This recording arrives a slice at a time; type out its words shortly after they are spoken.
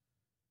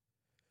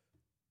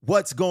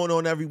What's going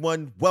on,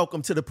 everyone?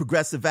 Welcome to the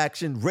Progressive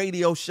Action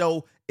Radio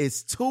Show.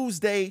 It's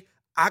Tuesday,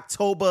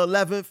 October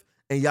 11th,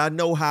 and y'all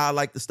know how I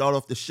like to start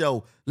off the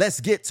show. Let's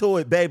get to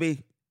it,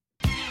 baby.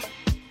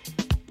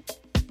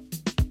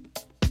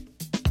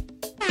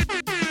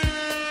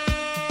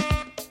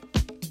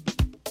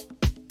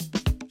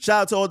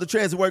 Shout out to all the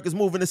transit workers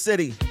moving the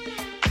city.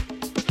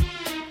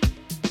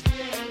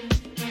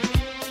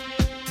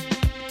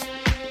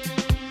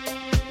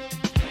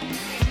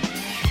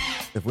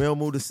 If we don't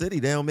move the city,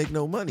 they don't make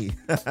no money.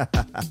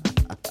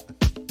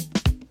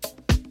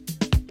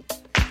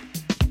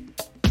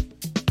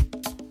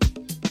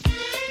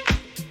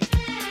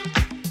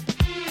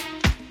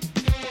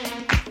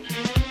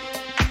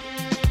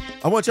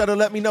 I want y'all to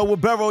let me know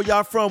what borough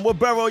y'all from. What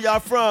borough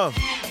y'all from?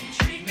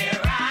 Treat me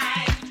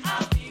right,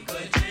 I'll be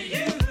good to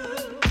you.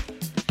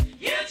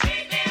 You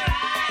treat me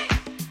right.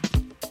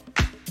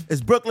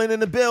 It's Brooklyn in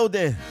the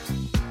building.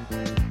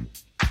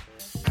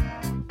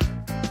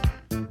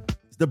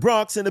 It's the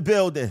Bronx in the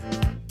building.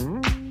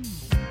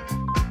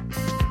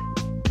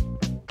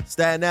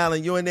 Staten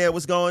Island, you in there?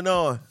 What's going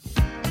on?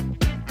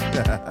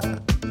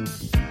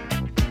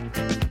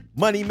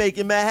 Money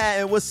making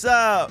Manhattan, what's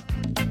up?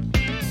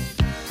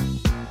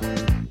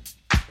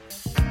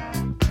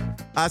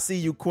 I see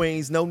you,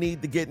 Queens. No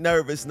need to get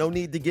nervous. No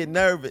need to get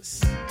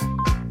nervous.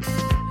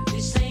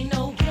 This ain't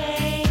no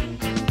game.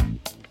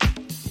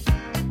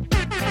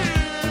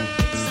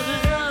 It's a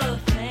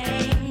love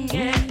thing,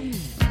 yeah.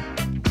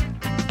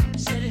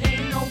 Said it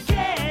ain't no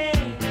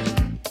game.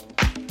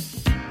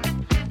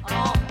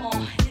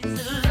 Oh,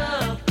 it's a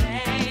love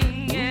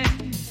thing, yeah.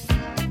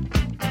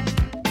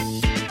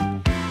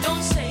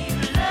 Don't say you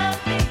love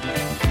me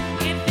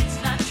if it's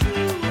not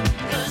true,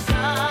 'cause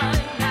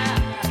darling, I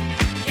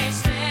can't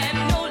stand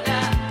no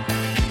lie.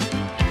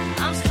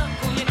 I'm stuck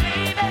on you,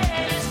 baby.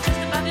 It's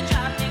just about to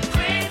drive me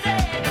crazy.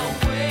 The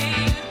way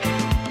you do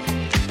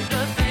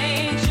the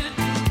things you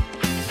do.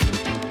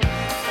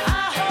 I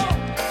hope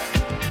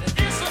that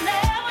this will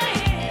never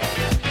end.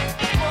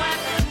 Boy, I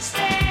couldn't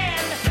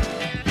stand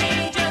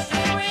being just a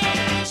friend.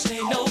 This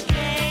ain't no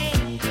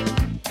game.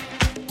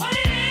 What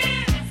it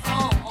is?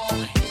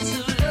 It's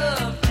a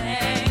love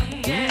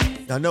thing,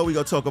 yeah. I know we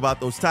gonna talk about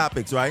those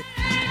topics, right?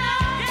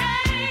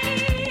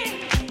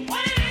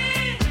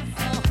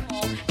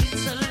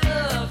 It's a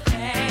love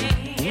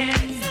thing, yeah.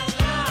 It's a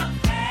love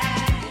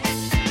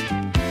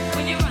thing.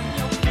 When you run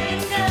your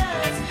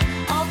fingers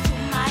all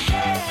through my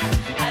hair,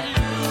 I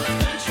lose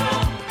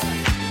control.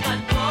 But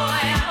boy,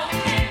 I don't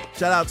care.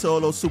 Shout out to all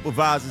those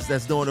supervisors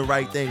that's doing the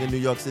right thing in New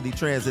York City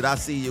Transit. I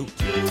see you.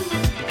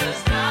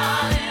 'Cause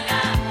darling, I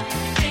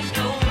think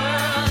the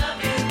world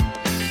of you.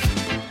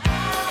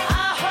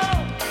 I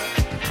hope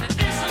that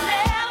this will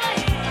never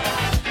end.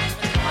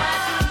 I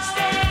couldn't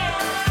stand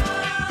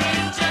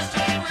being just a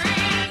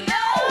friend.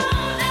 No,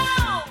 no.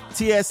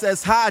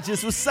 TSS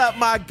Hodges, what's up,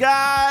 my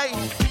guy?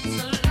 It's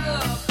a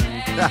love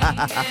thing. It's a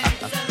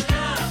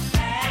love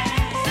thing.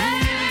 It's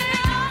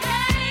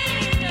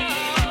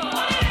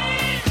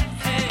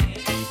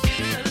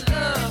a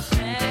love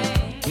thing.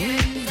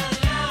 It's a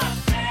love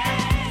thing.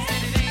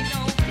 Said it ain't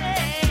no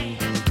game.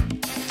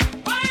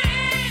 What it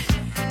is?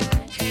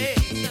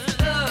 It's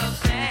a love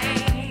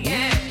thing.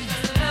 Yeah, it's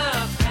a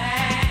love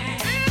thing.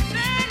 This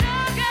ain't no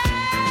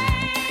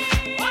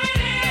game. What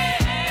it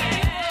is?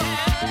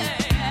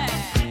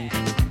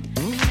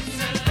 It's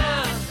a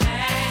love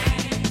thing.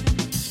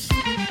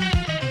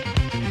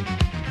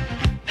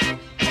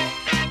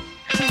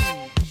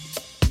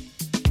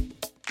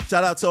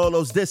 Shout out to all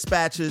those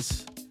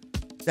dispatchers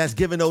that's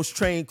giving those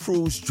train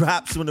crews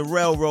drops when the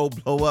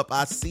railroad blow up.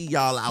 I see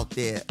y'all out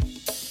there.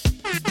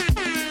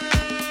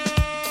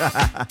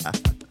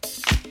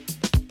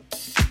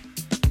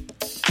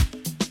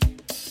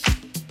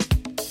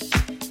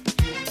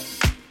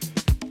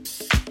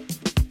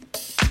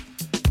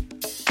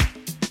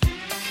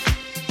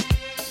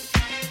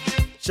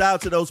 Shout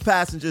out to those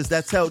passengers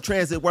that tell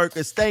transit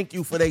workers thank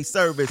you for their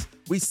service.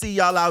 We see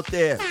y'all out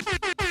there.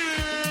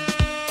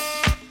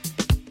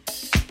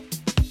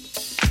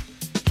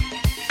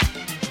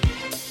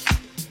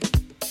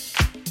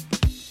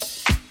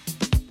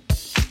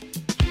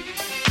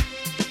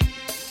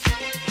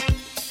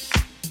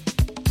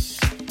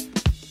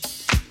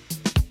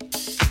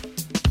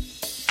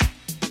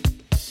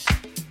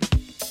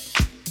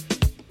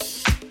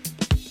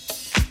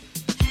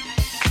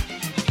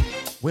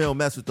 We don't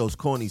mess with those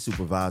corny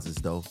supervisors,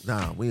 though.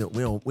 Nah, we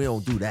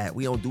don't do that.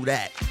 We don't do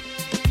that.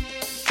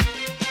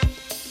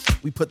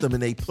 We put them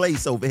in a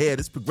place over here.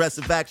 This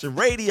Progressive Action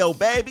Radio,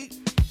 baby.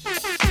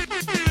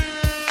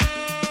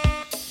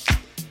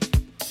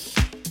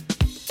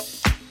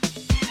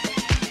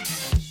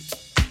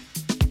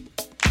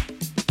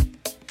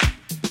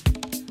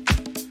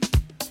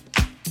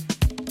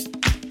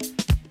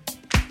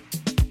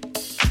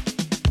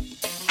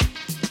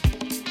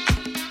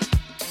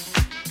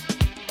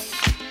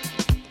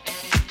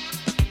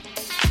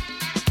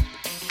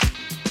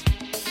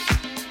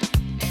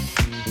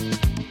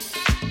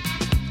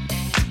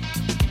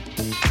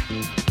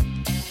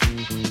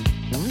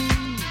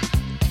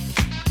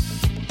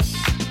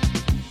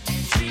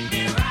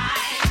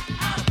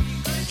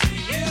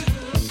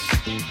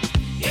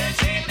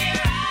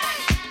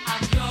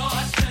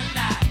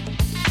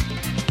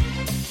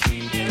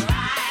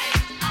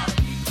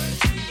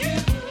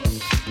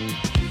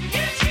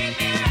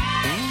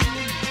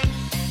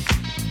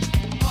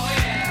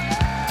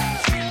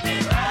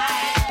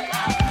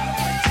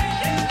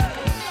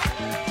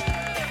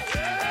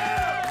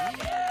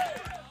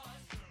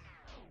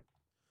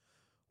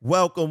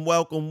 Welcome,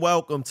 welcome,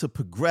 welcome to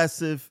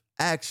Progressive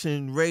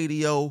Action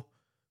Radio.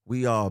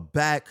 We are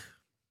back.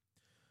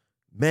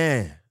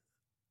 Man,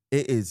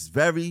 it is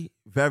very,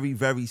 very,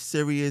 very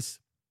serious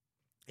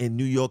in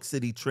New York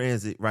City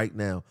transit right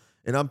now.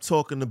 And I'm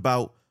talking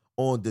about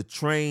on the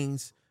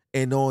trains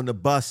and on the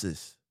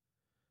buses.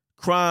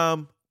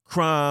 Crime,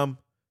 crime,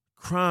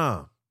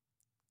 crime.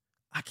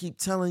 I keep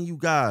telling you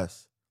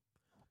guys,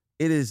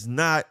 it is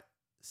not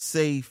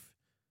safe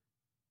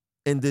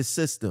in this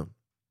system.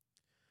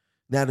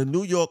 Now, the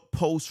New York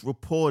Post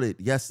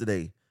reported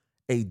yesterday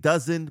a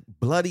dozen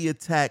bloody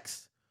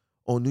attacks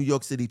on New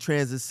York City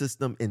transit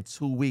system in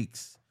 2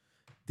 weeks.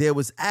 There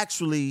was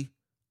actually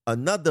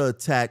another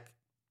attack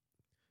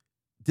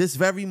this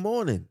very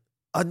morning,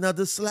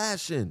 another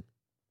slashing.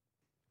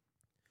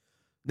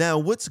 Now,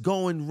 what's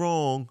going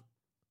wrong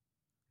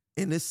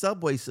in this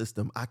subway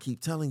system? I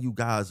keep telling you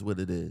guys what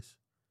it is.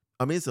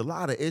 I mean, it's a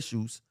lot of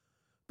issues,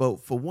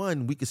 but for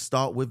one, we could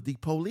start with the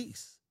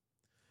police.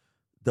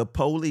 The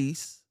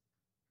police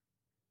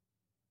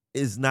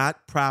is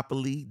not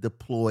properly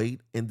deployed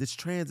in this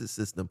transit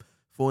system.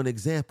 For an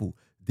example,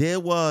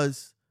 there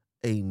was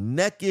a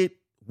naked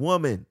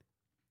woman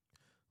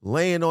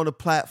laying on the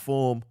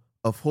platform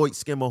of Hoyt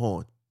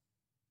Schermerhorn.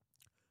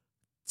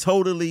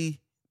 Totally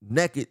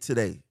naked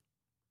today.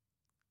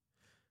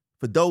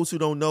 For those who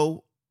don't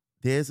know,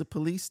 there's a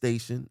police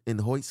station in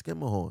Hoyt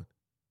Schermerhorn.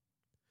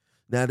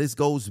 Now, this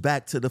goes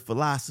back to the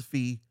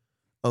philosophy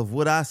of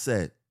what I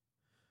said.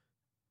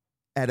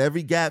 At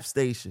every gas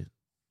station,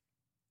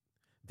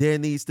 there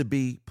needs to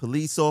be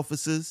police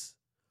officers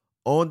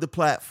on the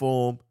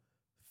platform,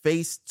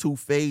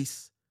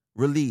 face-to-face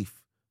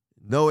relief.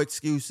 No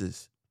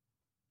excuses.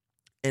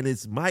 And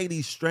it's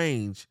mighty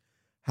strange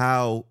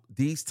how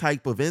these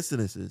type of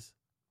incidences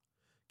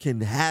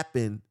can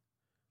happen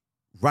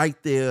right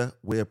there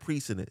where a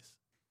precinct is.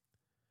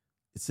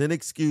 It's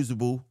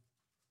inexcusable.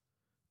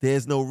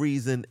 There's no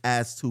reason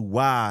as to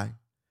why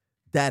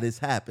that is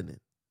happening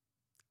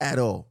at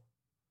all.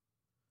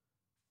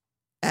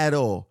 At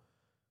all.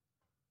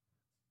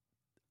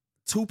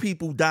 2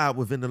 people died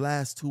within the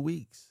last 2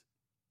 weeks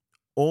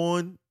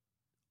on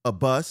a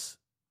bus.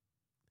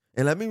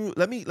 And let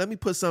me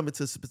put something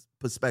into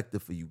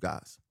perspective for you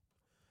guys.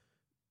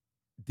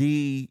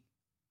 The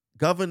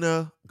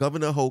Governor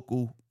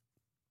Hochul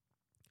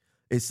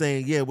is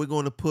saying, yeah, we're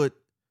going to put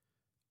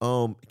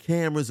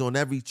cameras on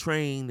every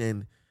train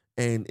and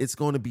it's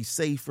going to be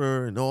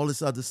safer and all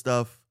this other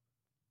stuff.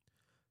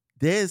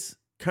 There's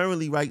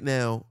currently right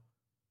now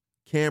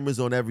cameras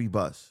on every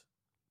bus.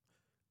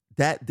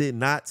 That did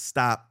not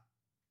stop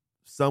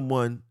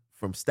someone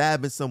from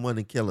stabbing someone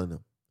and killing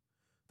them.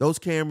 Those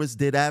cameras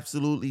did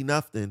absolutely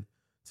nothing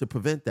to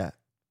prevent that.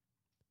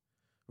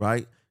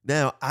 Right?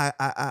 Now,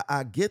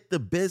 I get the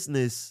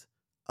business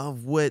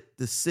of what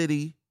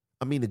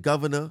the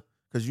governor,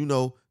 because you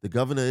know the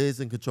governor is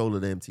in control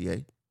of the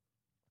MTA.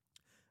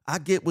 I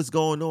get what's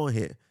going on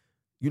here.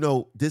 You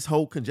know, this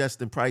whole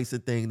congestion pricing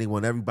thing, they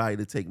want everybody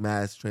to take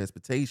mass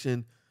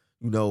transportation.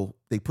 You know,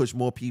 they push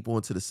more people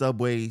into the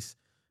subways.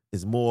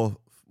 Is more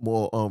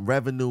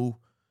revenue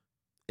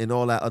and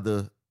all that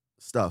other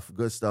stuff,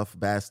 good stuff,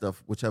 bad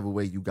stuff, whichever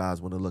way you guys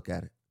want to look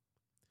at it.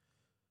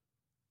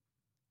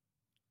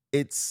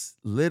 It's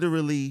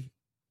literally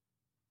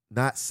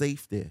not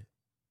safe there.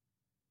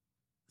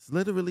 It's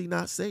literally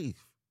not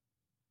safe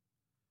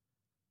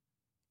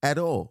at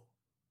all,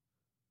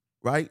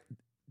 right?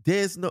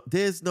 There's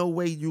no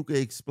way you could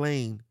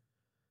explain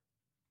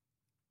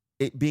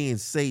it being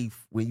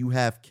safe when you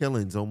have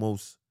killings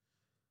almost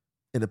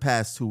in the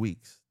past 2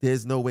 weeks.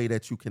 There's no way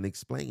that you can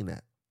explain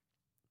that.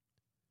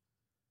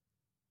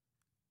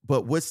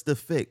 But what's the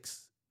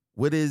fix?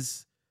 What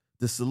is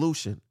the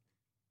solution?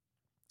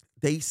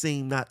 They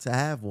seem not to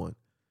have one.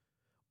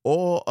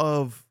 All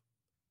of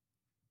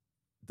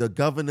the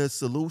governor's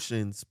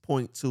solutions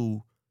point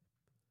to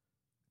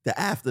the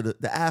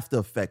after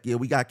effect. Yeah,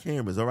 we got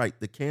cameras. All right,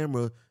 the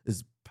camera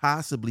is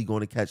possibly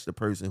going to catch the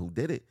person who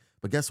did it.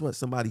 But guess what?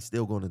 Somebody's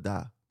still going to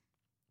die.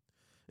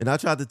 And I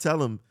tried to tell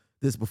them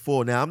this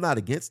before. Now, I'm not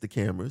against the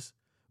cameras,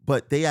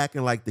 but they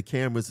acting like the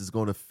cameras is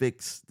going to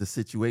fix the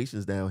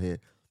situations down here.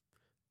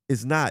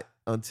 It's not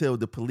until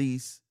the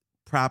police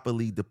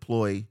properly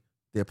deploy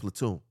their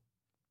platoon.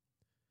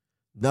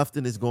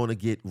 Nothing is going to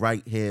get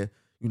right here.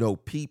 You know,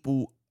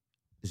 people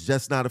is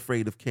just not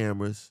afraid of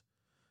cameras.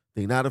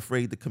 They're not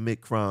afraid to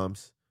commit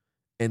crimes.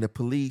 And the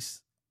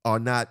police are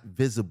not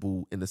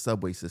visible in the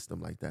subway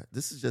system like that.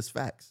 This is just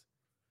facts.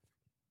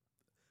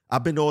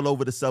 I've been all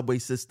over the subway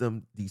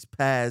system these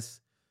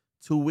past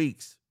 2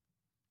 weeks,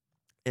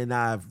 and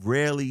I've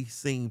rarely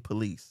seen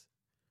police.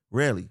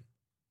 Rarely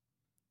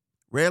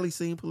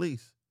seen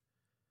police.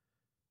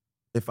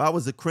 If I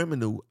was a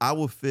criminal, I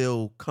would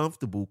feel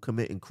comfortable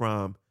committing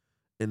crime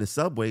in the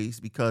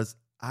subways because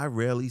I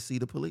rarely see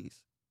the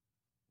police.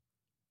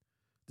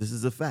 This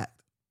is a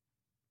fact.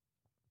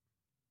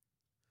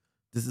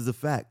 This is a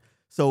fact.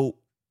 So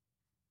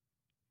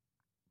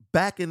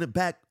back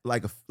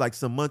like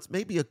some months,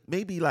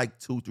 maybe like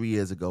 2-3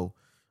 years ago,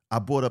 I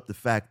brought up the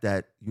fact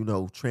that, you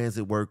know,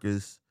 transit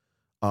workers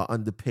are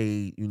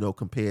underpaid,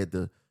 compared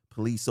to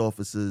police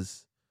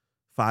officers,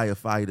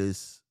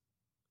 firefighters,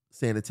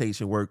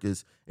 sanitation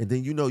workers. And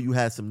then, you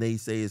had some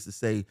naysayers to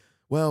say,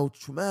 well,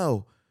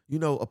 Tramel,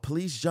 a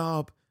police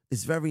job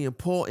is very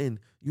important.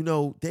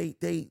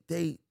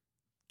 They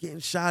getting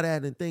shot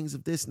at and things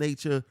of this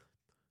nature.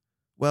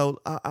 Well,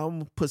 I'm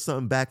going to put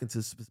something back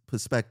into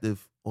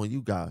perspective on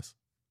you guys.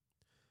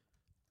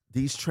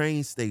 These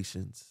train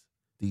stations,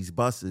 these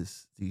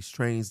buses, these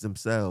trains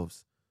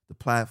themselves, the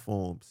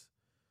platforms,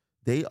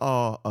 they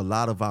are a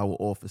lot of our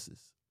offices.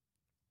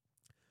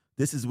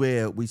 This is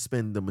where we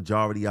spend the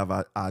majority of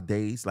our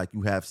days. Like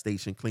you have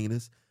station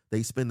cleaners.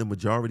 They spend the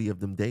majority of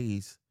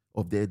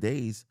their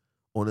days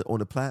on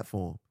the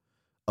platform.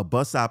 A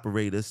bus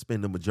operator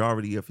spend the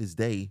majority of his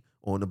day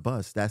on the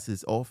bus. That's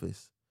his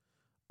office.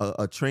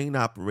 A train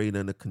operator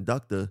and a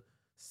conductor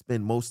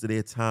spend most of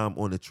their time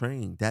on the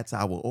train. That's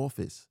our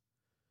office.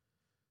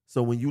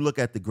 So when you look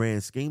at the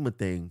grand scheme of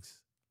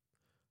things,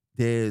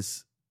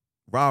 there's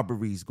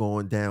robberies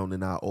going down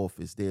in our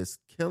office. There's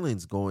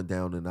killings going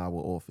down in our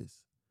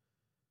office.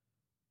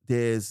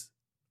 There's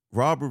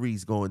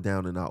robberies going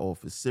down in our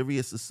office.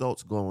 Serious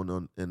assaults going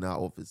on in our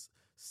office.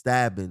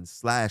 Stabbings,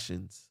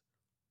 slashings,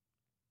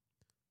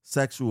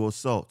 sexual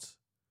assaults.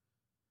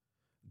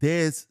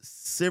 There's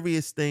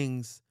serious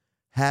things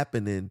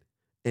happening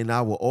in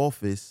our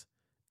office,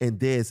 and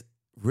there's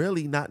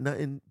really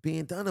nothing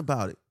being done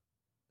about it.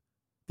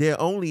 Their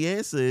only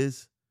answer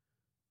is,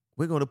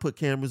 we're going to put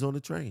cameras on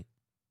the train.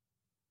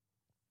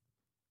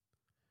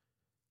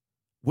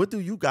 What do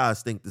you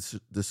guys think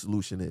the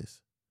solution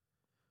is?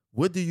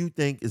 What do you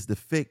think is the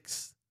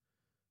fix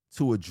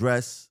to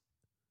address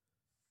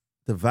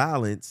the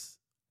violence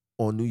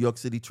on New York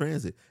City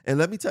Transit? And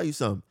let me tell you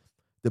something.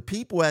 The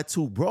people at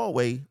 2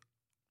 Broadway,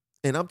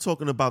 and I'm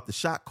talking about the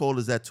shot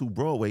callers at 2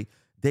 Broadway,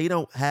 they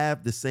don't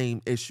have the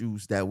same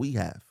issues that we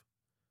have.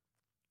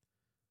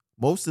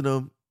 Most of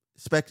them,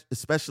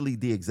 especially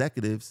the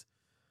executives,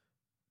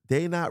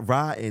 they're not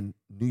riding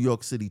New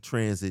York City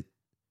Transit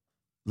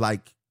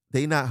like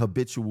they not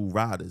habitual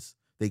riders.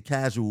 They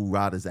casual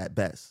riders at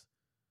best.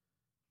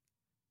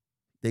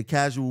 They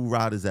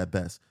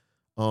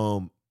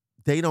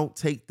don't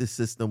take the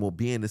system or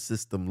be in the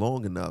system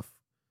long enough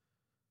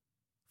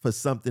for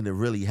something to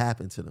really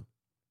happen to them.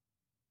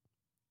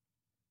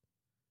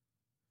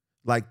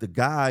 Like the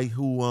guy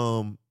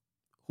who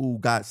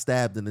got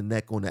stabbed in the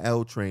neck on the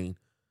L train,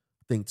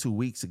 I think 2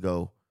 weeks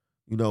ago,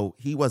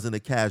 he wasn't a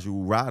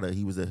casual rider.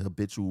 He was a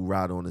habitual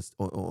rider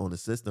on the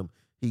system.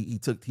 He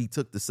took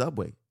the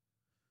subway.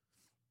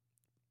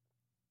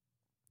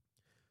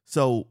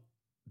 So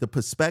the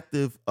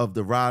perspective of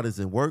the riders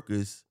and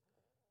workers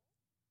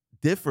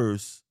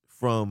differs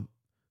from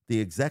the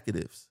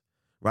executives,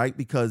 right?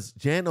 Because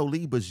Jan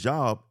Oliva's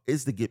job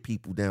is to get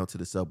people down to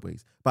the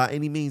subways by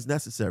any means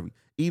necessary,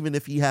 even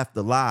if he have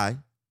to lie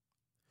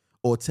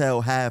or tell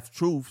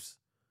half-truths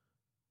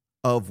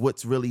of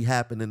what's really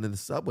happening in the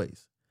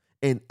subways.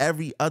 And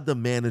every other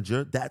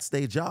manager, that's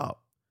their job.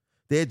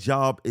 Their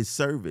job is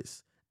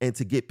service and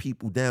to get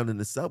people down in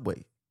the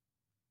subway.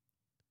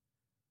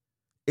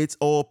 It's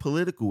all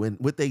political. And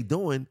what they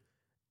doing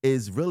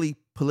is really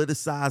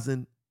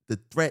politicizing the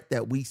threat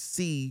that we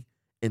see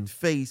and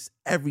face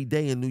every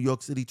day in New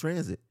York City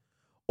Transit.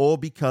 All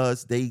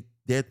because they're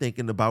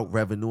thinking about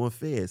revenue and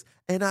fares.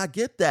 And I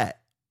get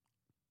that.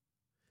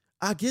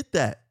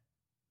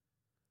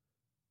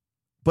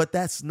 But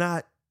that's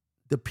not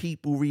the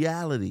people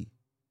reality.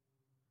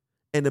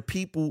 And the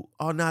people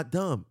are not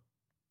dumb.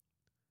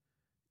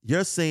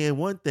 You're saying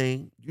one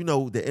thing, the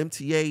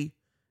MTA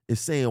is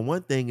saying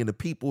one thing and the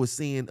people are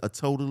seeing a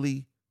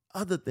totally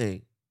other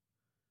thing.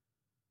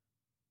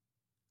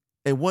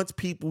 And once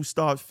people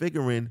start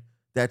figuring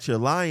that you're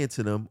lying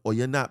to them or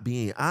you're not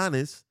being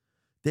honest,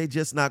 they're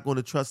just not going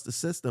to trust the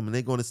system and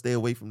they're going to stay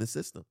away from the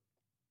system.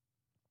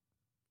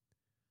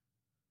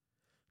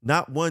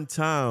 Not one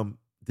time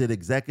did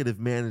executive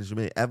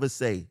management ever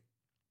say,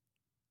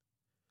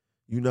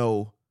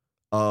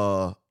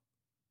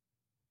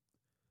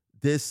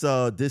 this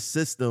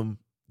system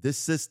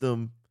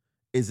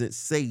isn't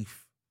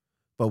safe,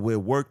 but we're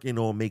working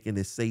on making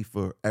it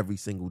safer every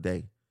single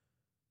day.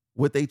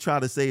 What they try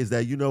to say is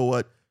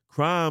that,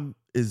 crime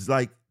is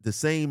like the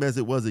same as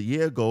it was a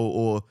year ago,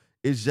 or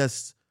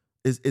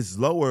it's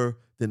lower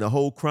than the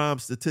whole crime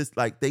statistic.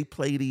 Like they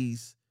play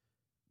these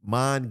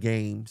mind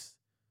games,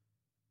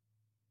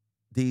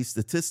 these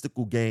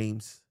statistical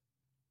games,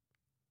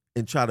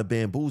 and try to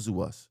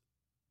bamboozle us.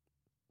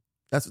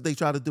 That's what they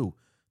try to do.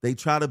 They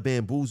try to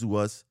bamboozle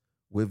us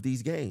with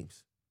these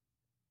games.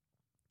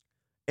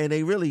 And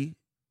they really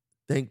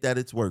think that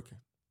it's working.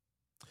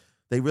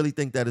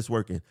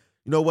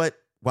 You know what?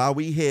 While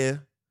we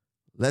here,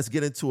 let's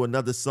get into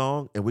another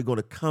song, and we're going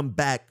to come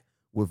back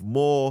with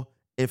more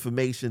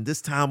information,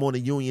 this time on the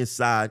union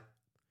side,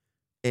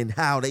 and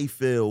how they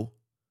feel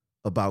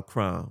about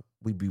crime.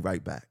 We'll be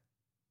right back.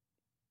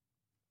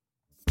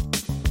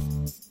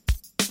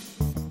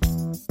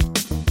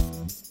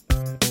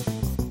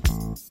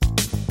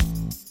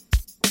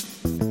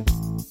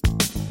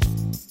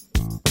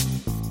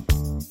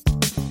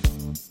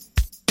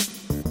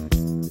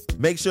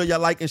 Make sure y'all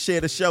like and share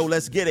the show.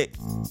 Let's get it.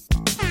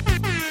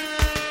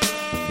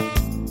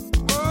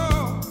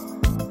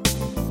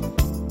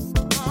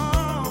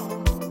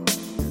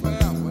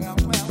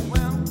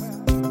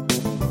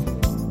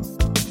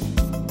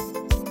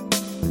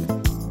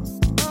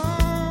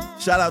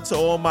 Shout out to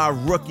all my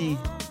rookie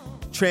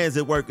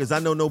transit workers. I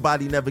know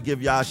nobody never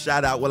give y'all a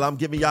shout out. Well, I'm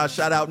giving y'all a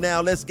shout out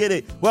now. Let's get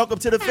it. Welcome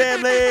to the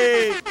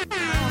family.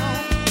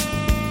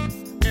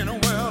 In a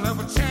world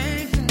ever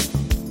changing,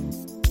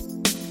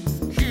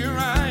 here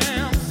I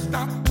am,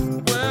 stopped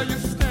where you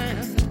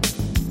stand.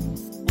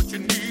 What you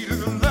need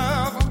is a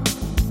lover,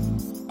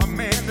 a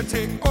man to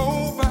take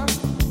over.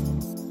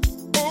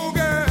 Oh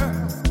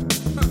girl,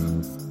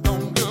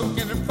 don't look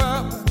any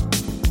further.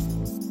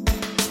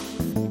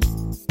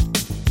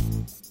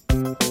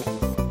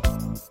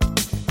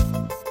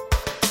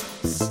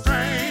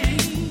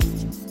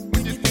 Strange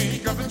when you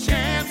think of the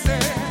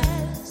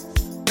chances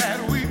that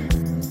we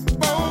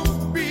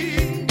both be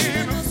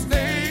in a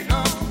state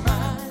of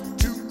mind.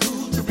 Too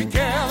cool to be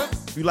careless.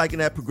 If you liking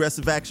that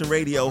Progressive Action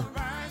Radio,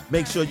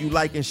 make sure you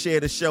like and share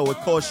the show. It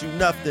costs you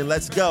nothing.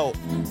 Let's go.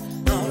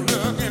 Don't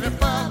look any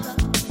further.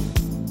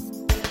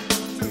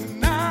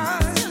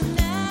 Tonight,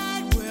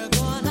 Tonight we're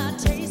gonna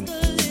taste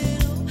a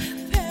little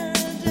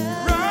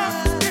paradise.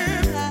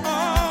 rockin'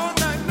 all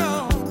night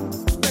long,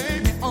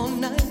 baby. All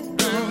night,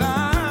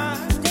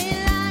 Tonight,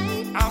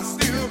 daylight, I'll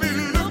still be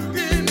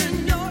looking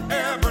in your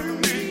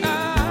ebony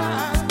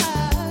eyes.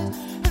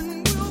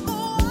 and we'll go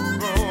on.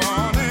 Go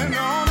on and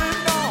on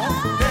and on.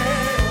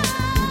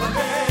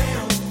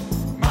 Deo,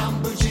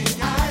 mambo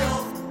G.I.O.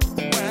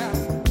 Well,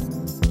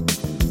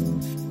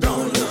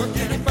 don't look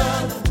any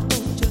further.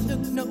 Don't you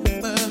look no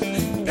further.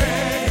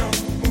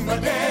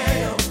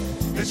 Deo,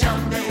 the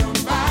chambeo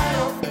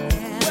bio.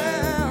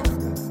 Well,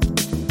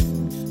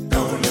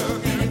 don't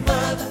look any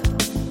further.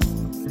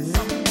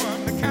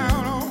 Someone to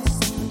count on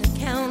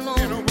Count in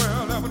on. a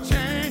world ever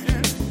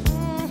changing.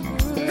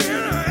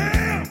 Here I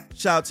am.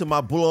 Shout out to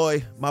my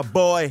boy,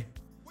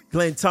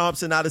 Glenn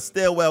Thompson out of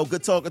Stillwell.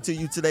 Good talking to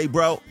you today,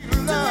 bro.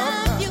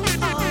 Love you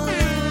all over.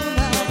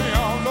 Be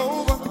all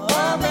over,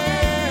 oh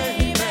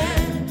baby.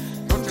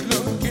 Don't you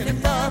look any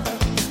further,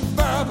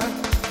 further.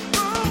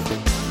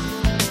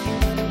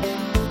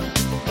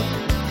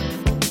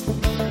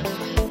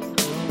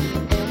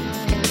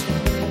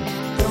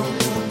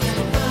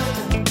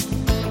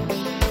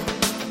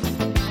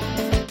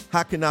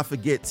 How can I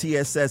forget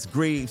TSS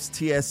Greaves,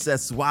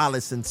 TSS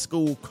Wallace, and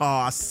School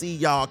Car? See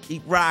y'all.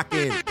 Keep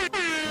rocking.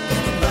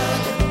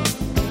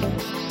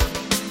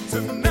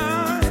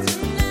 Tonight,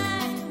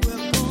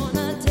 We're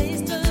gonna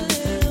taste a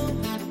little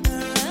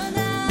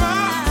paradise.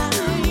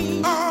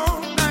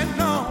 all night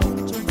long,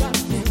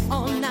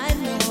 All night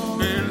long.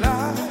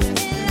 daylight.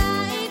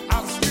 Daylight,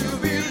 I'll still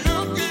be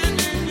looking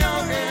in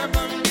your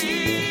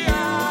ebony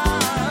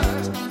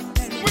eyes.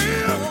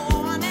 We'll go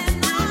on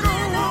and go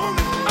on.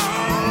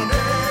 on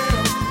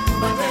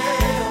all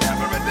day,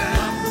 every day.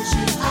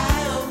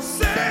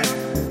 Say,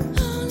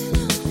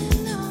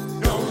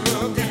 don't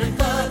look any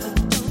further.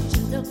 Don't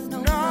you look no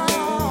No. further.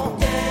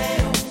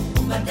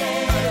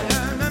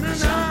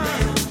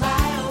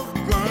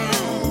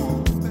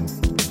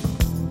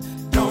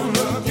 Don't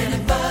look any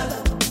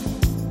further.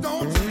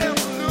 Don't you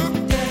ever look.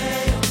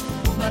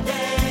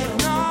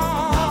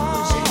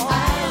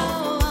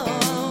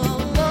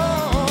 No.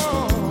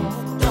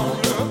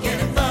 Don't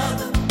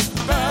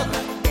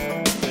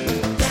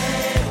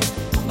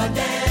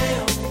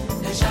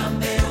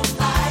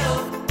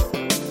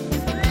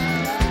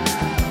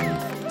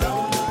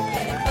look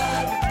any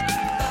further.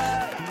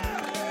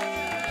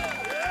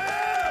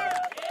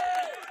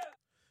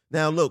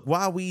 Now, look,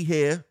 while we're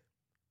here,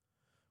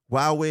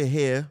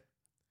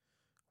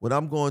 what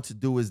I'm going to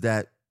do is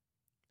that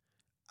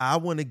I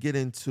want to get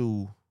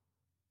into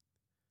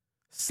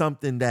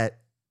something that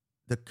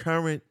the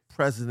current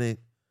president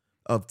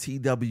of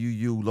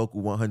TWU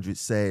Local 100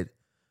 said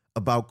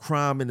about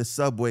crime in the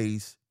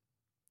subways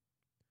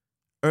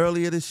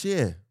earlier this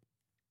year.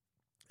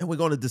 And we're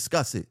going to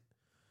discuss it.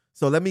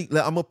 So I'm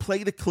going to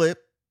play the clip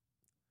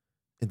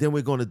and then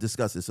we're going to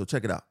discuss it. So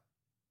check it out.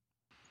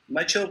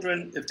 My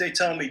children, if they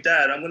tell me,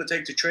 Dad, I'm going to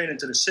take the train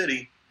into the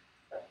city,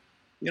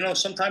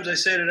 sometimes I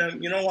say to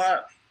them, you know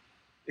what?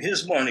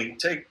 Here's money.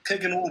 Take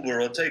an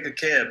Uber or take a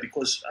cab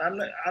because I'm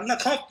not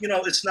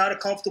comfortable. It's not a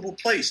comfortable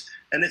place,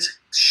 and it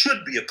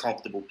should be a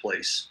comfortable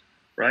place,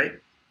 right?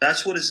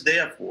 That's what it's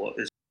there for.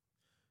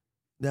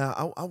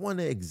 Now, I want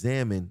to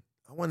examine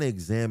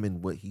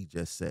what he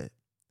just said.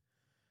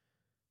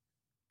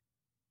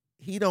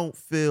 He don't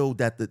feel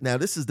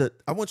that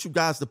I want you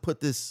guys to put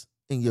this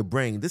in your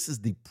brain. This is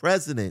the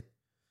president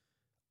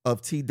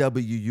of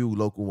TWU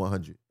Local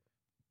 100.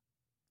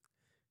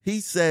 He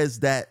says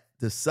that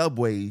the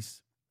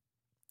subways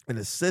and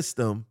the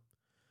system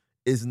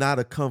is not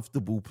a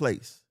comfortable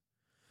place.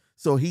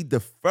 So he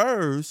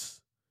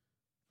defers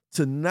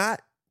to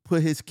not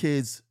put his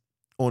kids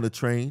on a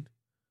train,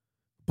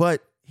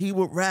 but he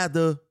would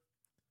rather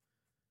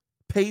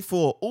pay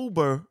for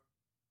Uber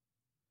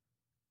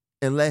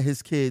and let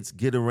his kids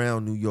get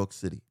around New York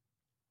City.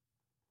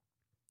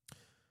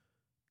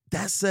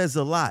 That says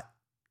a lot,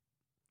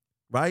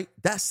 right?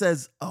 That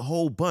says a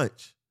whole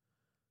bunch,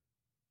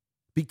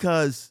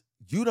 because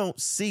you don't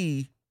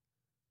see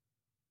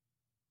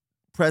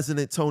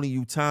President Tony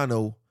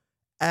Utano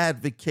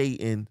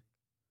advocating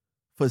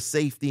for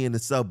safety in the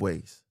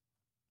subways.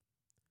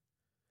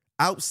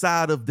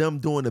 Outside of them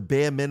doing the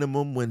bare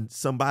minimum when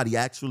somebody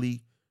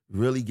actually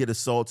really get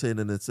assaulted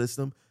in the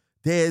system,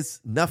 there's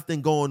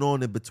nothing going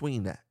on in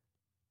between that.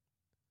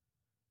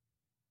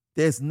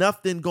 There's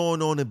nothing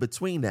going on in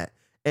between that.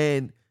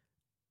 And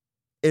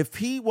if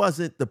he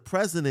wasn't the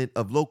president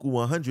of Local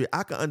 100,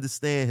 I could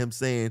understand him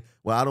saying,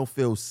 well, I don't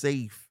feel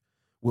safe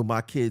with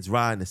my kids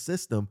riding the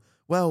system.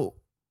 Well,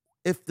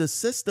 if the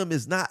system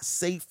is not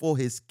safe for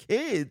his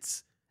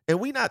kids, and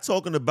we're not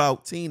talking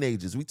about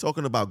teenagers, we're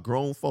talking about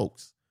grown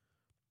folks.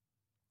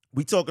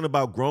 We talking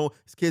about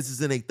his kids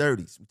is in their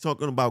 30s. We're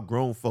talking about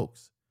grown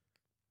folks.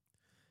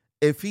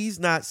 If he's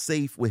not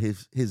safe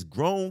with his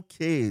grown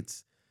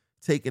kids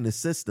taking the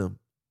system,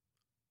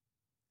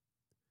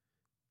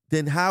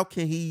 then how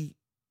can he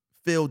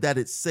feel that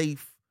it's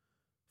safe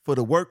for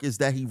the workers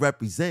that he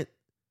represent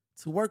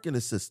to work in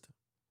the system?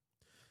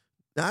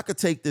 Now, I could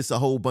take this a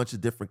whole bunch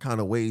of different kind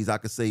of ways. I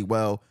could say,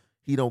 well,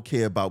 he don't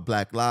care about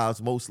black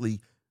lives,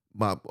 mostly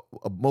blacks,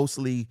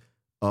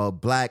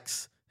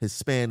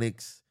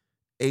 Hispanics,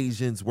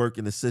 Asians work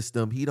in the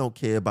system. He don't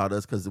care about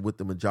us because of what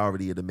the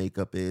majority of the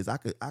makeup is. I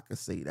could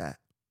say that.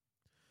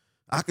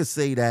 I could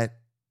say that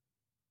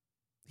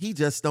he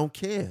just don't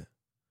care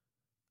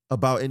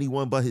about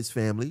anyone but his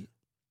family.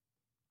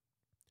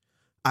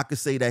 I could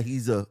say that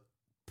he's a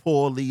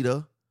poor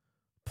leader,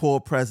 poor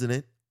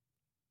president.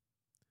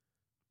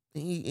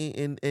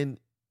 And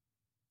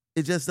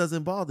it just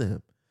doesn't bother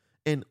him.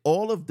 And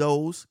all of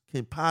those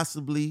can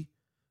possibly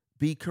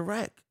be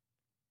correct.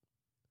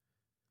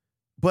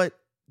 But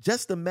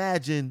just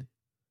imagine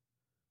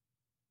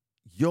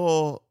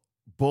your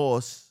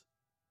boss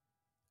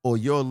or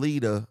your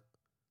leader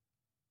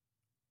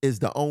is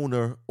the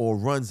owner or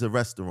runs a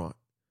restaurant,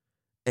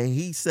 and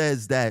he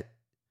says that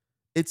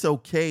it's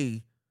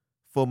okay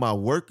for my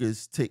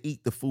workers to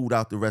eat the food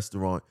out the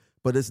restaurant,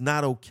 but it's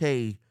not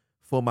okay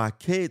for my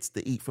kids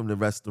to eat from the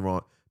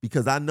restaurant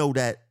because I know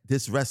that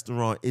this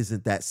restaurant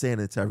isn't that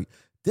sanitary.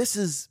 This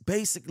is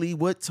basically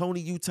what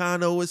Tony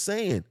Utano is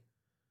saying,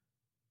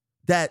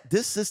 that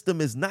this system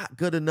is not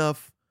good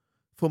enough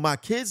for my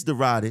kids to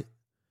ride it,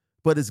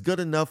 but it's good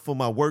enough for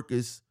my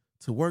workers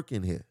to work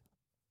in here.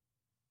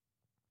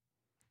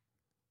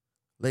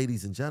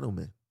 Ladies and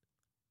gentlemen,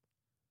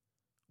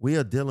 we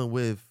are dealing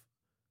with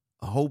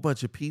a whole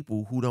bunch of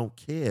people who don't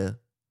care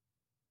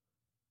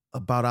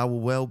about our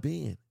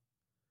well-being.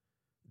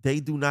 They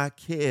do not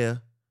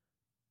care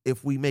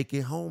if we make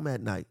it home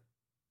at night.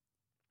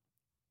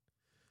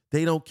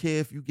 They don't care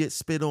if you get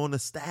spit on or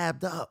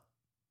stabbed up.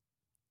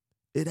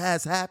 It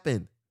has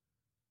happened.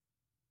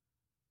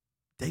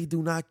 They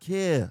do not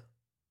care.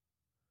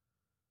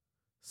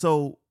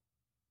 So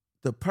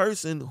the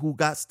person who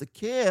got to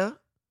care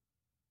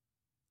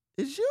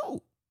is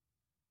you.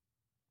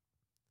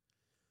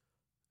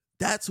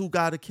 That's who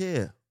got to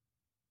care,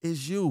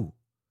 is you.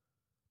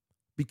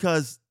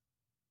 Because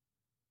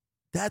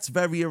that's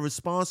very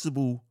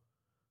irresponsible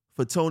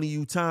for Tony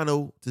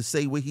Utano to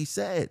say what he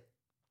said.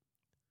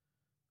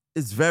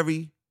 It's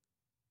very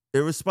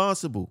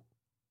irresponsible.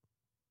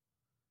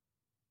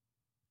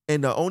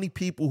 And the only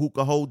people who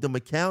can hold them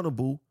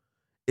accountable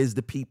is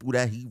the people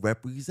that he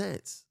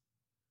represents.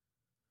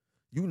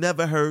 You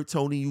never heard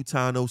Tony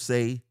Utano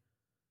say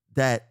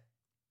that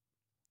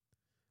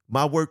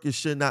my workers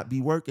should not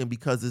be working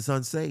because it's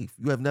unsafe.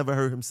 You have never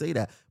heard him say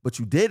that. But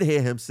you did hear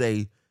him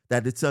say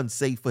that it's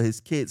unsafe for his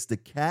kids to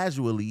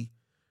casually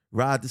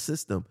ride the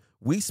system.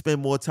 We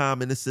spend more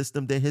time in the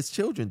system than his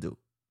children do.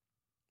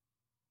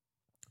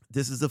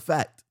 This is a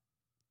fact.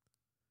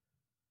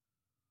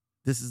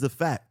 This is a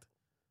fact.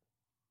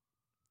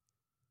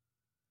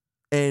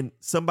 And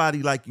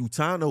somebody like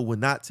Utano would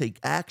not take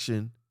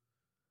action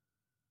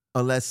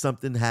unless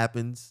something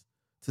happens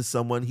to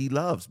someone he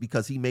loves,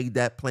 because he made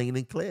that plain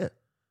and clear.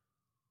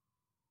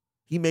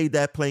 He made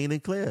that plain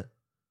and clear.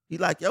 He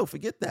like, yo,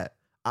 forget that.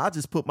 I'll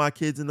just put my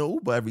kids in the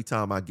Uber every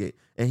time I get.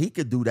 And he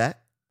could do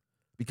that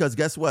because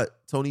guess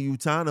what? Tony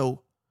Utano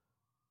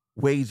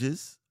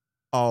wages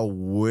are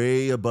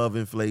way above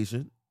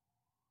inflation.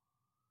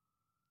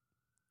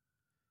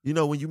 You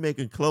know, when you're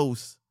making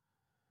close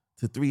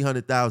to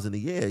 $300,000 a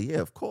year, yeah,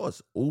 of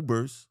course,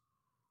 Ubers,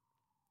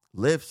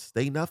 Lyfts,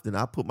 they nothing.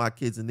 I put my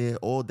kids in there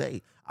all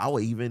day. I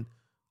would even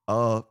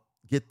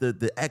get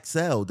the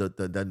XL,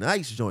 the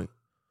nice joint,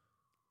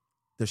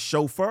 the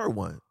chauffeur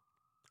one.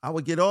 I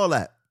would get all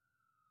that.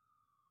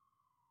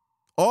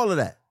 All of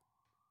that.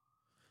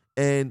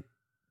 And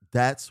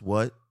that's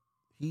what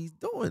he's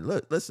doing.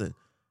 Look, listen.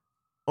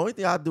 Only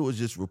thing I do is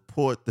just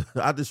report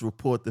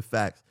the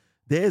facts.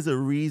 There's a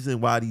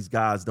reason why these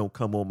guys don't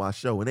come on my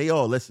show. And they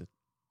all listen.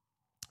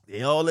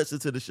 They all listen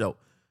to the show.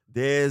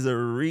 There's a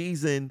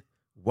reason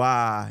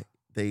why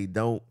they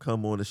don't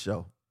come on the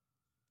show.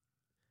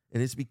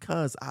 And it's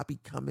because I be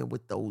coming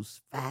with those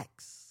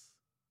facts.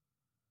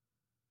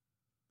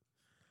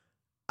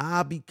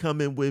 I be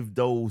coming with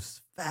those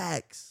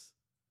facts,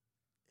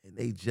 and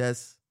they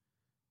just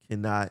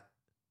cannot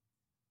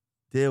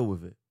deal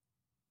with it.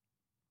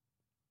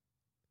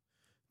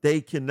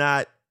 They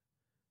cannot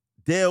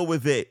deal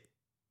with it.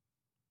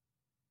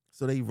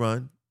 So they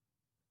run.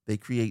 They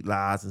create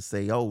lies and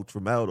say, oh,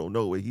 Tremel don't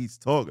know what he's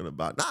talking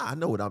about. Nah, I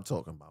know what I'm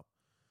talking about.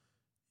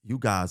 You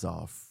guys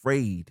are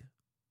afraid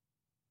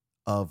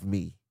of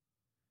me.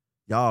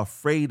 Y'all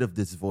afraid of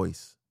this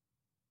voice.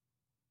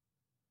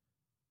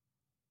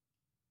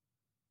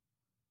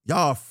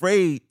 Y'all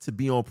afraid to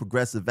be on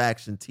Progressive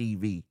Action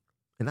TV.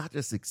 And I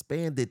just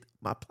expanded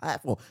my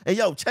platform. And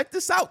yo, check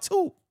this out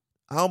too.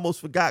 I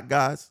almost forgot,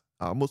 guys.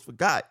 I almost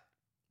forgot.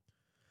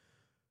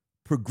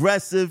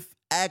 Progressive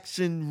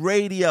Action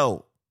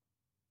Radio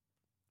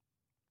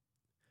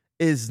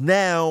is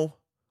now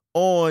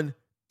on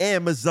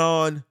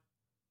Amazon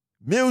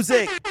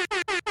Music.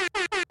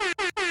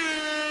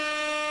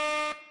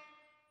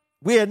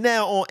 We are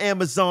now on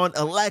Amazon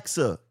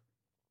Alexa.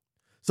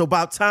 So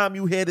by the time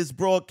you hear this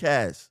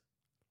broadcast,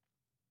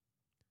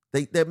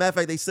 matter of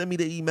fact, they sent me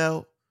the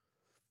email.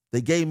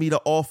 They gave me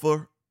the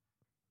offer.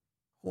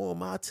 Who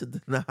am I to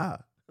deny?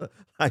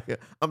 Like,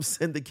 I'm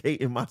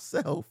syndicating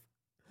myself.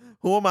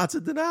 Who am I to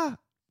deny?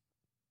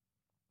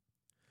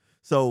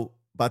 So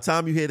by the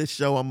time you hear this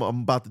show, I'm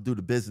about to do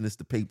the business,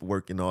 the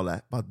paperwork and all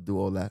that. About to do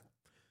all that.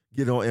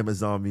 Get on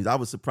Amazon Music. I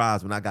was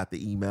surprised when I got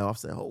the email. I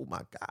said, oh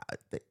my God,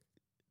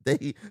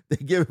 they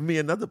giving me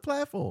another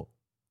platform.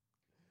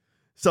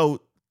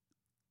 So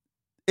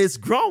it's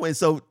growing.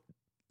 So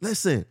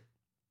listen,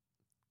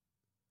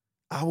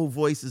 our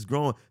voice is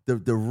growing.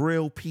 The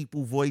real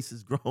people voice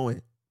is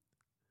growing.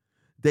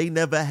 They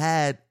never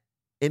had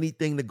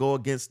anything to go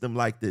against them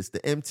like this, the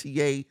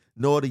MTA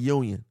nor the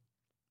union.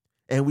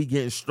 And we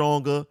getting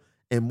stronger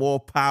and more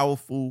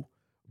powerful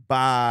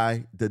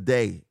by the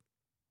day.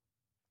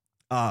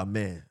 Ah,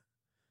 man.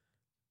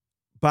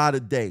 By the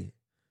day.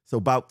 So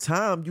about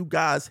time you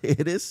guys hear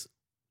this,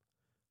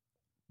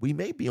 we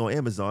may be on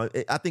Amazon.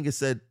 I think it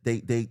said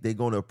they're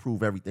going to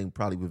approve everything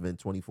probably within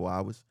 24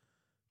 hours.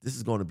 This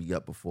is going to be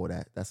up before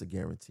that. That's a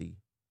guarantee.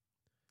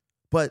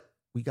 But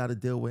we got to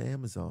deal with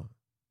Amazon.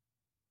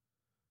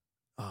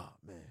 Oh,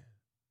 man.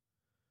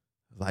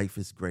 Life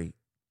is great.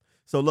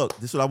 So look,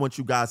 this is what I want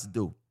you guys to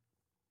do.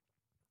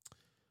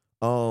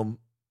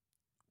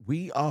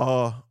 We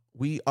are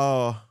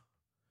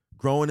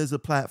growing as a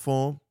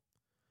platform.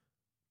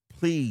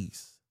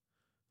 Please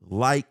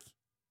like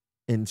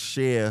and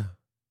share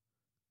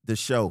the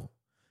show.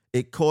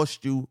 It costs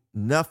you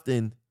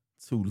nothing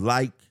to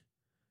like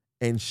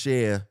and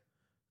share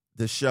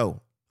the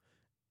show.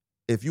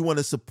 If you want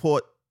to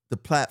support the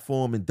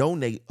platform and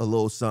donate a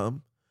little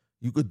something,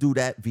 you could do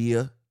that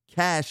via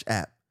Cash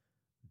App,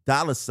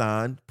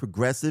 $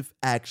 Progressive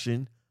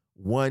Action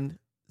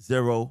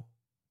 100.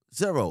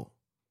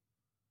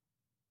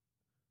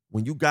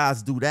 When you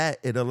guys do that,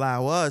 it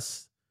allow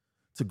us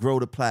to grow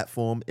the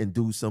platform and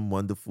do some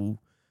wonderful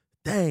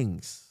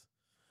things.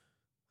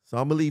 So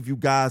I'm going to leave you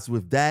guys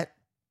with that.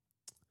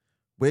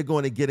 We're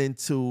going to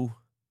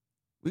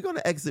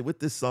exit with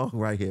this song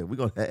right here.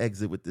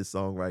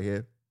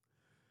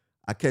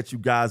 I'll catch you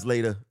guys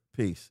later.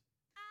 Peace.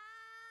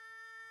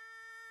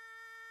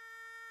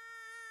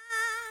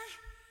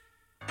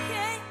 I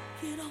can't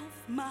get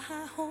off my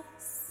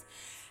horse,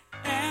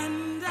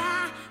 and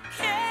I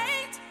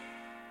can't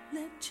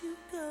let you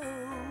go.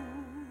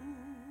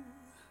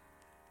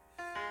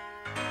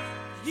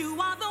 You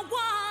are the one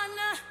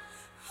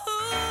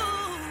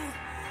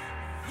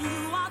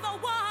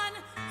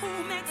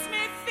who makes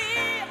me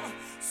feel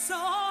so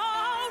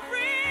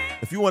real.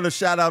 If you want a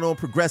shout out on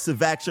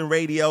Progressive Action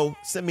Radio,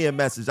 send me a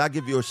message. I'll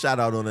give you a shout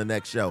out on the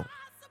next show.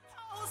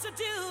 Supposed to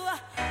do? Oh,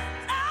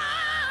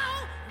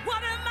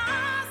 what am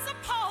I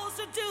supposed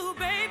to do,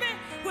 baby,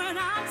 when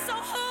I'm so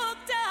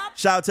hooked up?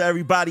 Shout out to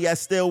everybody at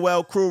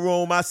Stillwell Crew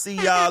Room. I see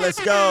y'all. Let's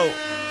go.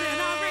 Then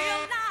I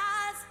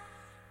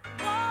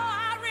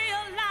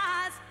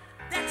realize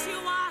that you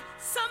are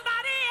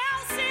somebody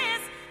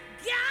else's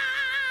guy.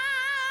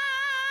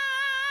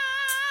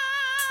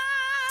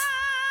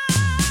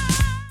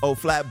 Oh,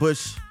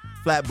 Flatbush,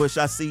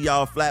 I see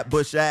y'all.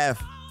 Flatbush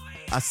Ave,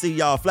 I see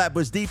y'all.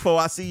 Flatbush Depot,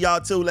 I see y'all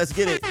too. Let's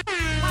get it.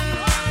 Why you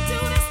wanna do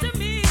this to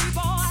me,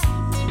 boy?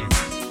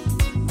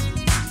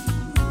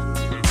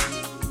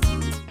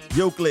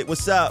 Euclid,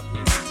 what's up?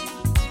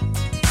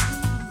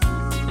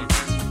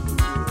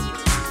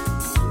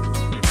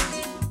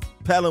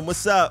 Pelham,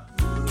 what's up?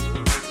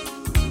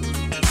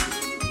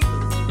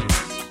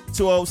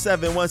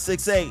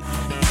 207-168.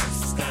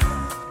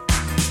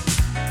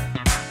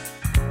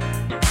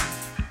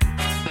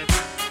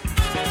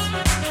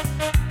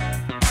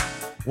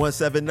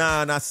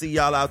 179, I see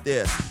y'all out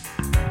there.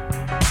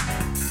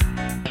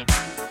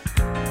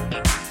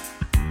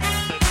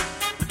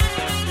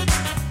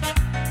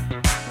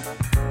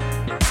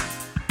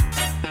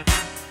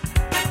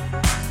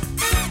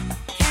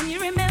 Can you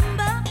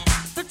remember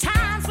the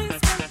times we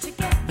spent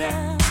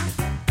together,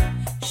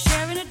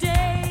 sharing the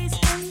days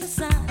in the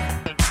sun?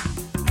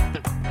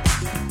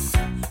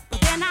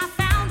 But then I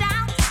found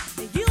out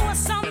that you were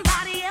somebody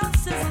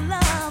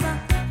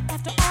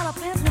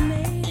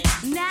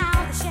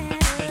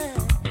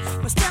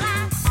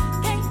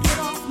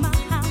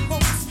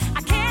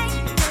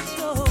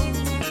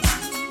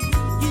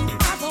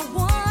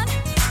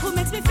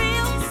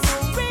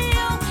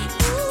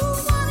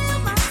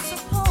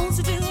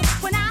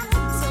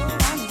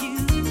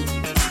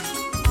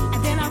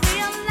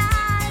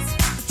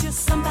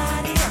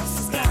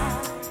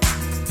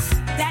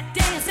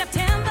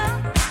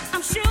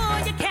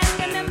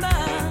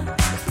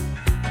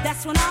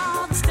That's when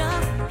all the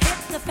stuff hit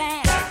the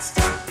fan.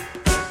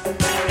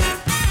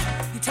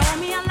 You told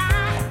me a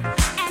lie,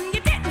 and you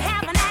didn't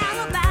have an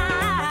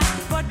alibi.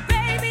 But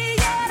baby,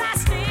 yet I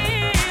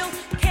still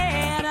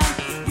cared.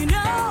 You know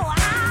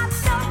I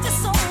loved you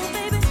so,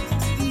 baby,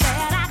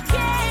 that I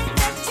can't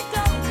let you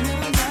go. No,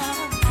 no.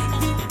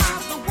 You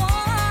are the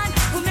one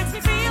who makes me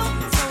feel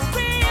so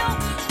real.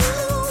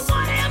 Ooh,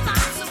 what am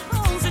I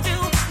supposed to do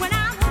when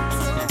I'm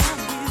hooked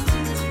on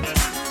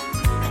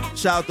you?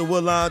 Shout out to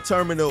Woodlawn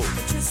Terminal.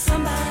 But you're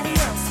somebody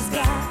else's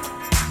guy.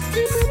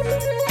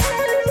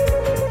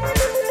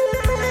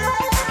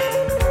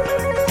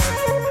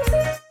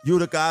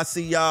 Utica, I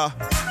see y'all.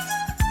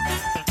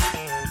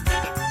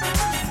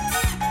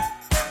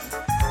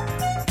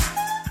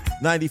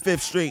 '95th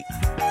Street. You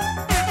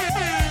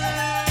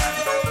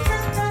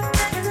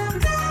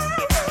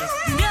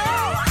know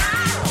I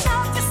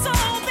loved you so,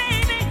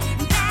 baby,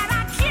 that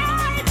I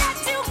can't let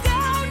you go.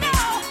 No,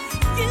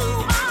 you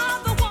are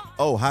the one.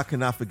 Oh, how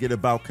can I forget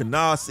about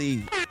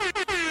Canarsie?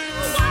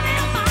 What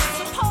am I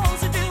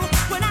supposed to do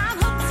when I'm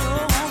hooked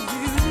on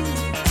you?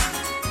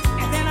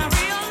 And then I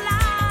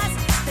realize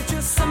that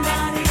you're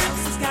somebody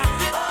else's guy.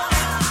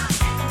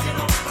 Get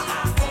off my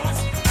high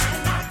horse,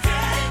 and I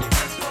can't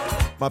let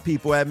go. My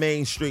people at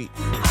Main Street.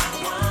 Who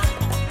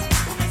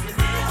makes me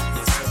feel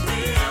so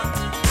real?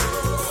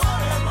 Ooh,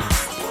 what am I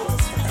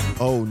supposed to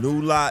do? Oh,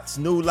 New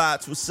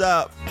Lots, what's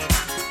up?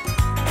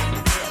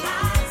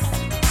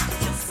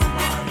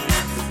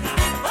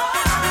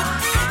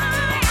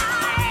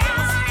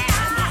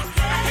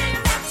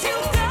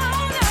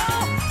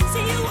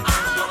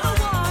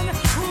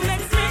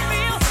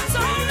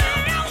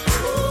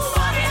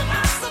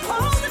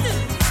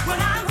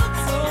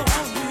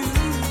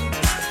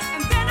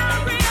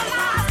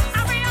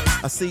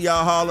 I see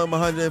y'all Harlem,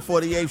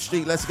 148th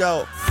Street. Let's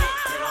go.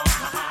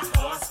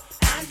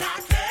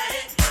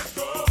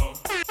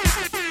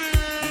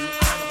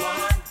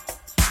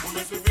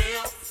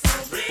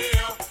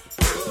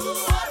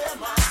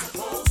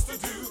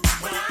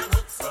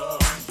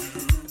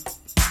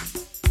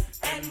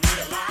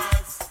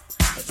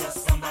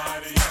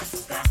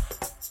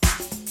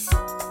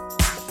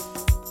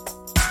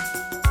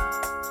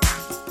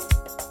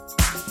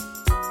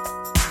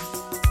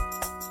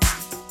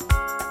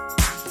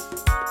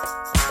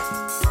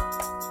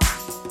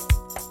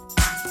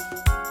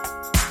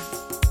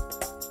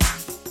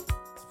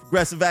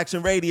 Progressive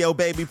Action Radio,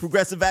 baby.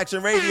 Progressive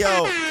Action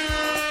Radio.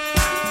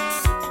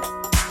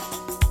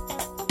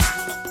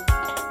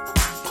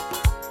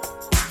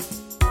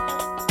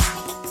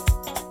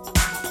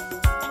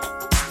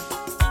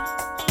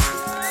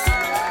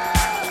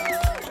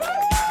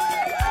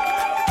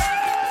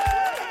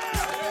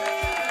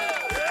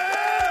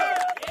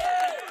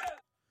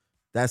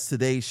 That's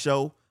today's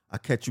show. I'll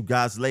catch you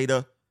guys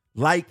later.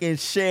 Like and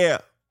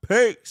share.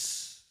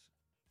 Peace.